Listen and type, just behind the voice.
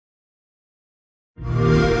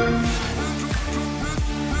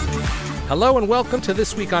Hello and welcome to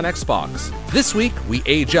This Week on Xbox. This week, we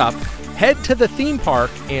age up, head to the theme park,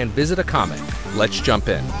 and visit a comic. Let's jump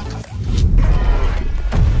in.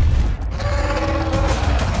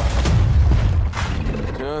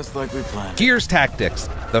 Just like we planned. Gears Tactics,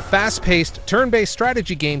 the fast-paced, turn-based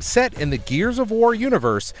strategy game set in the Gears of War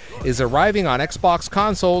universe, is arriving on Xbox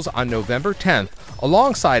consoles on November 10th,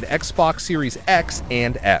 alongside Xbox Series X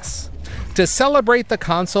and S. To celebrate the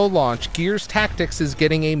console launch, Gears Tactics is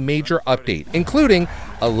getting a major update, including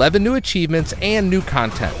 11 new achievements and new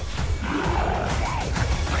content.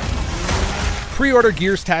 Pre-order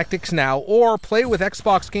Gears Tactics now or play with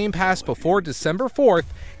Xbox Game Pass before December 4th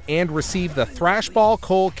and receive the Thrashball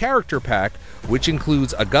Cole character pack, which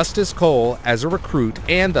includes Augustus Cole as a recruit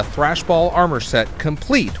and the Thrashball armor set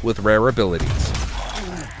complete with rare abilities.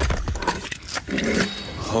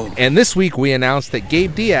 And this week we announced that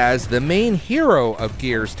Gabe Diaz, the main hero of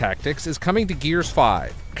Gears Tactics, is coming to Gears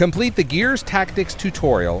 5. Complete the Gears Tactics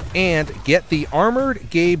tutorial and get the armored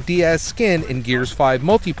Gabe Diaz skin in Gears 5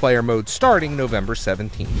 multiplayer mode starting November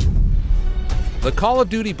 17th. The Call of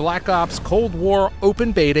Duty Black Ops Cold War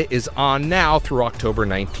open beta is on now through October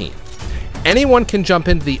 19th. Anyone can jump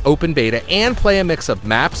into the open beta and play a mix of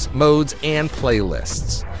maps, modes, and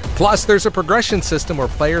playlists. Plus, there's a progression system where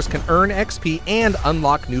players can earn XP and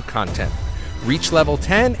unlock new content. Reach level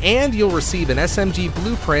 10 and you'll receive an SMG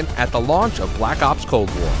blueprint at the launch of Black Ops Cold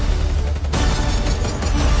War.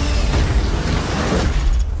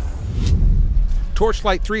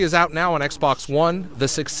 Torchlight 3 is out now on Xbox One. The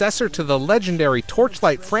successor to the legendary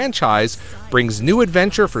Torchlight franchise brings new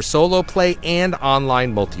adventure for solo play and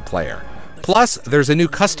online multiplayer. Plus, there's a new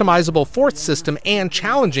customizable fourth system and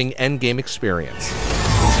challenging endgame experience.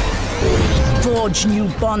 Forge new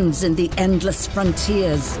bonds in the endless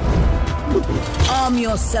frontiers. Arm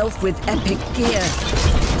yourself with epic gear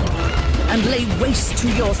and lay waste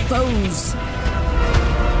to your foes.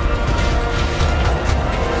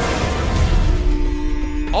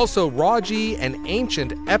 Also, Raji, an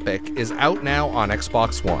ancient epic, is out now on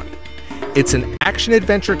Xbox One. It's an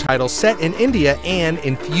action-adventure title set in India and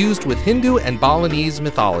infused with Hindu and Balinese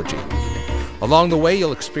mythology. Along the way,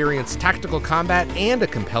 you'll experience tactical combat and a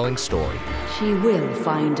compelling story. She will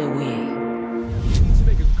find a way.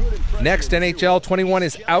 Next, NHL 21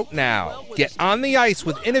 is out now. Get on the ice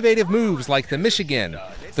with innovative moves like the Michigan,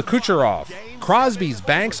 the Kucherov, Crosby's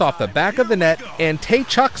banks off the back of the net, and Tay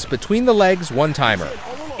Chuck's between the legs one-timer.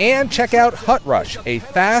 And check out Hut Rush, a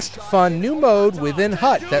fast, fun new mode within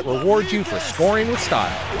Hut that rewards you for scoring with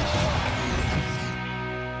style.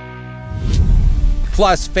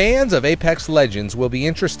 Plus, fans of Apex Legends will be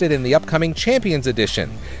interested in the upcoming Champions Edition.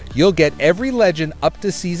 You'll get every legend up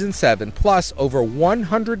to Season 7, plus over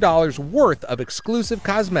 $100 worth of exclusive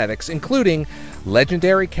cosmetics, including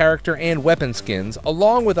legendary character and weapon skins,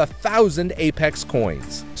 along with 1,000 Apex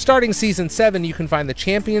coins. Starting Season 7, you can find the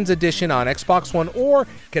Champions Edition on Xbox One or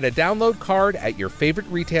get a download card at your favorite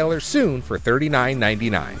retailer soon for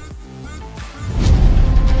 $39.99.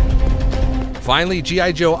 Finally,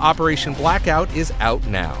 G.I. Joe Operation Blackout is out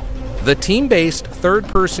now. The team-based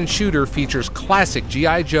third-person shooter features classic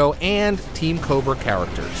G.I. Joe and Team Cobra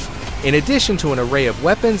characters, in addition to an array of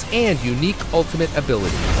weapons and unique ultimate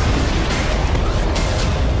abilities.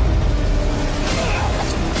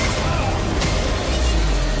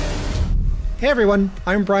 Hey everyone,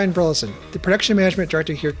 I'm Brian Burleson, the Production Management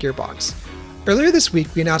Director here at Gearbox. Earlier this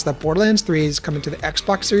week, we announced that Borderlands 3 is coming to the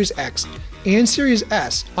Xbox Series X and Series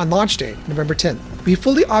S on launch date, November 10th. We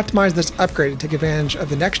fully optimized this upgrade to take advantage of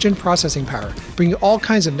the next-gen processing power, bringing all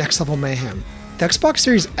kinds of next-level mayhem. The Xbox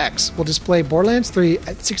Series X will display Borderlands 3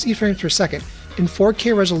 at 60 frames per second in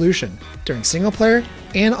 4K resolution during single-player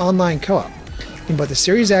and online co-op. And both the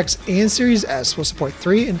Series X and Series S will support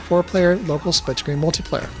 3- and 4-player local split-screen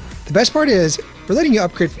multiplayer. The best part is, we're letting you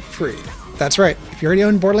upgrade for free. That's right, if you already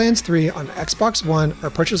own Borderlands 3 on Xbox One or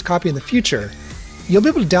purchase a copy in the future, you'll be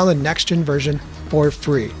able to download the next-gen version for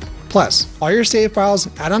free. Plus, all your save files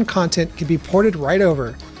and add-on content can be ported right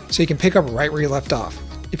over, so you can pick up right where you left off.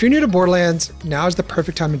 If you're new to Borderlands, now is the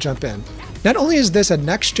perfect time to jump in. Not only is this a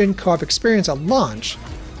next-gen co-op experience at launch,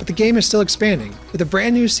 but the game is still expanding, with a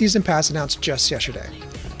brand new Season Pass announced just yesterday.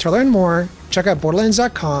 To learn more, check out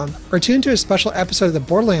Borderlands.com or tune into a special episode of the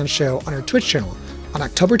Borderlands Show on our Twitch channel on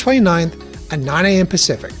October 29th at 9 a.m.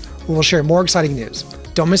 Pacific. We will share more exciting news.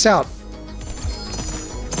 Don't miss out.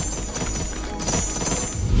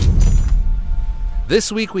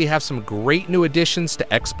 This week we have some great new additions to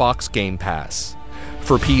Xbox Game Pass.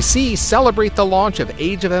 For PC, celebrate the launch of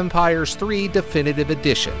Age of Empires 3 Definitive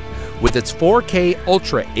Edition, with its 4K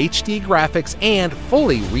Ultra HD graphics and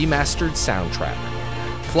fully remastered soundtrack.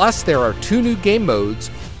 Plus, there are 2 new game modes,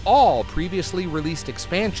 all previously released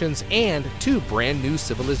expansions and 2 brand new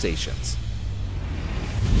civilizations.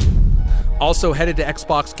 Also headed to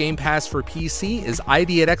Xbox Game Pass for PC is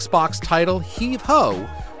ID at Xbox title Heave Ho,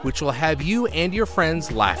 which will have you and your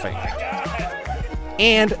friends laughing.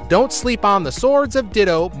 And don't sleep on The Swords of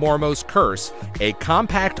Ditto Mormo's Curse, a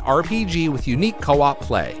compact RPG with unique co-op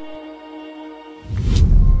play.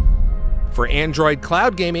 For Android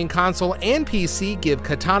cloud gaming console and PC, give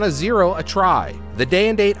Katana Zero a try. The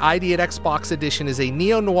day-and-date ID at Xbox edition is a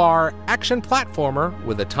neo-noir action platformer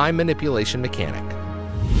with a time manipulation mechanic.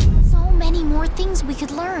 So many more things we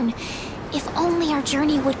could learn. If only our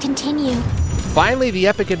journey would continue. Finally, the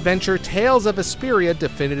epic adventure Tales of Vesperia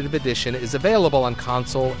Definitive Edition is available on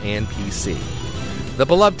console and PC. The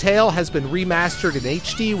beloved tale has been remastered in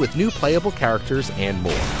HD with new playable characters and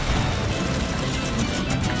more.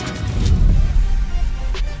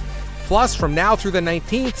 Plus, from now through the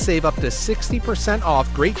 19th, save up to 60%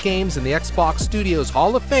 off great games in the Xbox Studios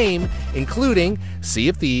Hall of Fame, including Sea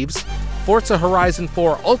of Thieves, Forza Horizon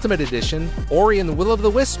 4 Ultimate Edition, Ori and the Will of the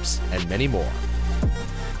Wisps, and many more.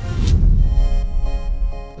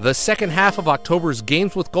 The second half of October's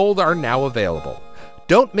Games with Gold are now available.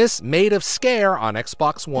 Don't miss Made of Scare on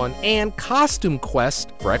Xbox One and Costume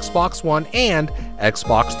Quest for Xbox One and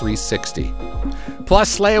Xbox 360.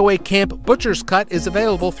 Plus, Slayaway Camp Butcher's Cut is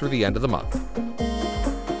available through the end of the month.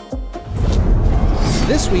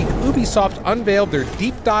 This week, Ubisoft unveiled their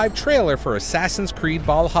deep dive trailer for Assassin's Creed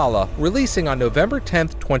Valhalla, releasing on November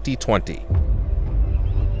 10th, 2020.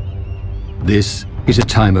 This is a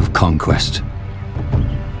time of conquest.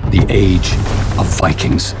 The age of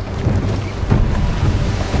Vikings.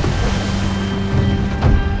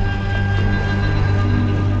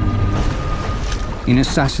 In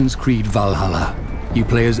Assassin's Creed Valhalla, you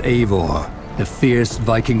play as Eivor, the fierce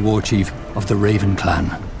Viking warchief of the Raven clan.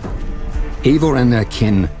 Eivor and their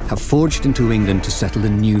kin have forged into England to settle the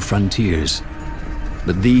new frontiers.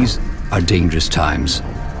 But these are dangerous times,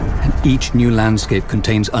 and each new landscape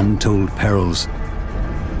contains untold perils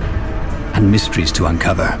and mysteries to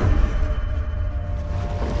uncover.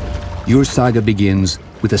 Your saga begins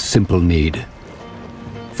with a simple need: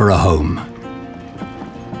 for a home.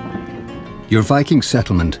 Your Viking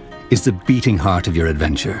settlement is the beating heart of your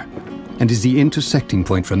adventure, and is the intersecting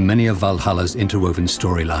point for many of Valhalla's interwoven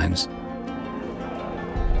storylines.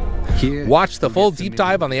 Watch the full deep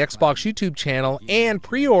dive on the Xbox YouTube channel and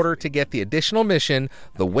pre-order to get the additional mission,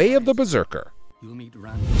 The Way of the Berserker.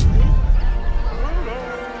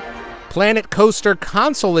 Planet Coaster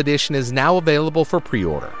Console Edition is now available for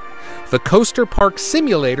pre-order. The Coaster Park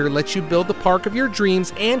Simulator lets you build the park of your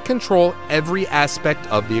dreams and control every aspect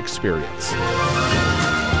of the experience.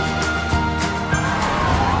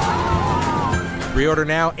 Pre-order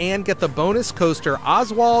now and get the bonus coaster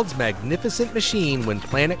Oswald's Magnificent Machine when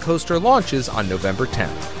Planet Coaster launches on November 10th.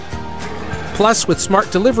 Plus, with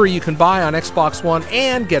Smart Delivery, you can buy on Xbox One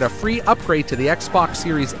and get a free upgrade to the Xbox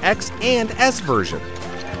Series X and S version.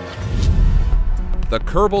 The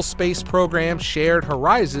Kerbal Space Program Shared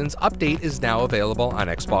Horizons update is now available on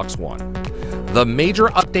Xbox One. The major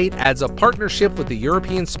update adds a partnership with the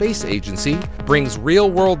European Space Agency, brings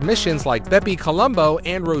real-world missions like Bepi Colombo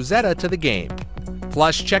and Rosetta to the game.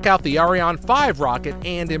 Plus, check out the Ariane 5 rocket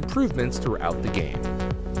and improvements throughout the game.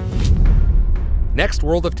 Next,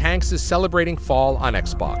 World of Tanks is celebrating fall on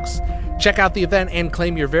Xbox. Check out the event and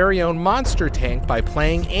claim your very own monster tank by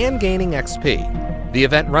playing and gaining XP. The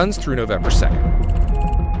event runs through November 2nd.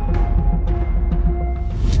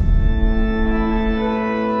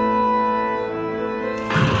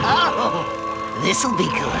 Oh, this'll be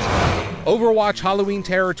good. Overwatch Halloween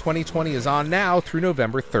Terror 2020 is on now through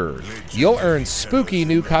November 3rd. You'll earn spooky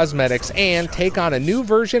new cosmetics and take on a new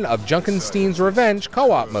version of Junkenstein's Revenge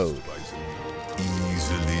co-op mode.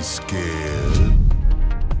 Easily scared.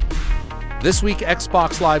 This week,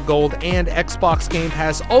 Xbox Live Gold and Xbox Game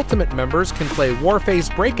Pass Ultimate members can play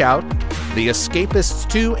Warface Breakout, The Escapists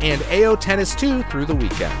 2, and AO Tennis 2 through the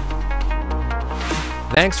weekend.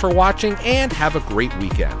 Thanks for watching and have a great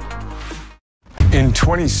weekend. In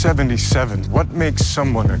 2077, what makes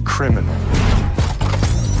someone a criminal?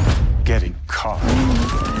 Getting caught.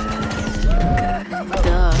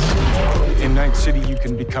 Duh. In Night City, you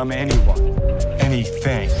can become anyone,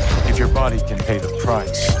 anything, if your body can pay the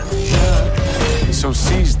price. So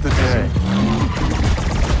seize the day,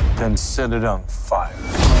 then set it on fire.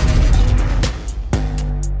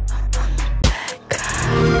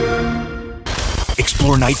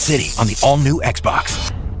 Explore Night City on the all-new Xbox.